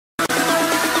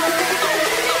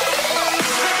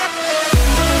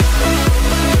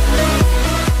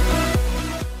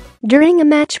During a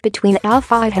match between Al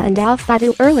Faiha and Al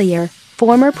Fateh earlier,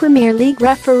 former Premier League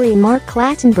referee Mark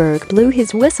Clattenburg blew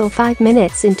his whistle 5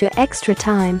 minutes into extra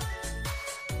time.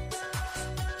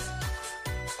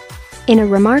 In a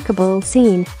remarkable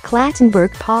scene,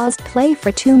 Clattenburg paused play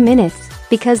for 2 minutes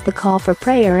because the call for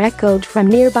prayer echoed from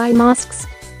nearby mosques.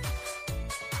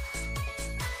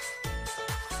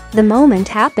 The moment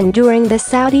happened during the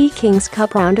Saudi Kings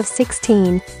Cup round of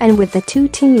 16, and with the two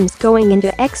teams going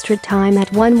into extra time at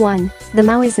 1-1, the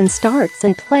muezzin starts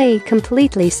and play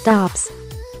completely stops.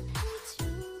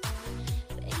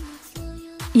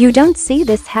 You don't see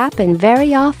this happen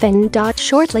very often.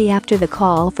 Shortly after the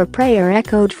call for prayer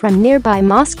echoed from nearby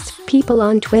mosques, people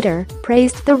on Twitter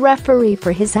praised the referee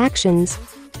for his actions.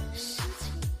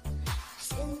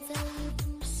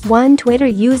 One Twitter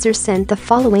user sent the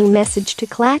following message to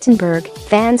Clattenburg: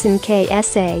 "Fans in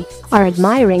KSA are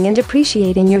admiring and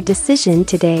appreciating your decision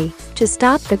today to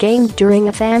stop the game during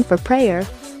a fan for prayer.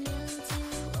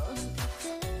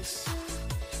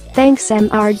 Thanks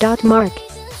Mr. Mark."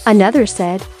 Another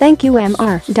said, "Thank you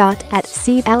Mr. at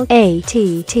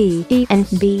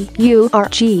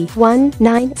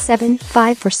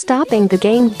CLATTENBURG1975 for stopping the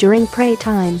game during pray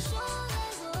time.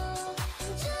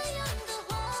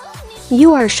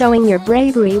 You are showing your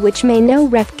bravery, which may no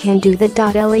ref can do that.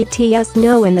 Let us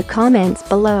know in the comments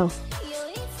below."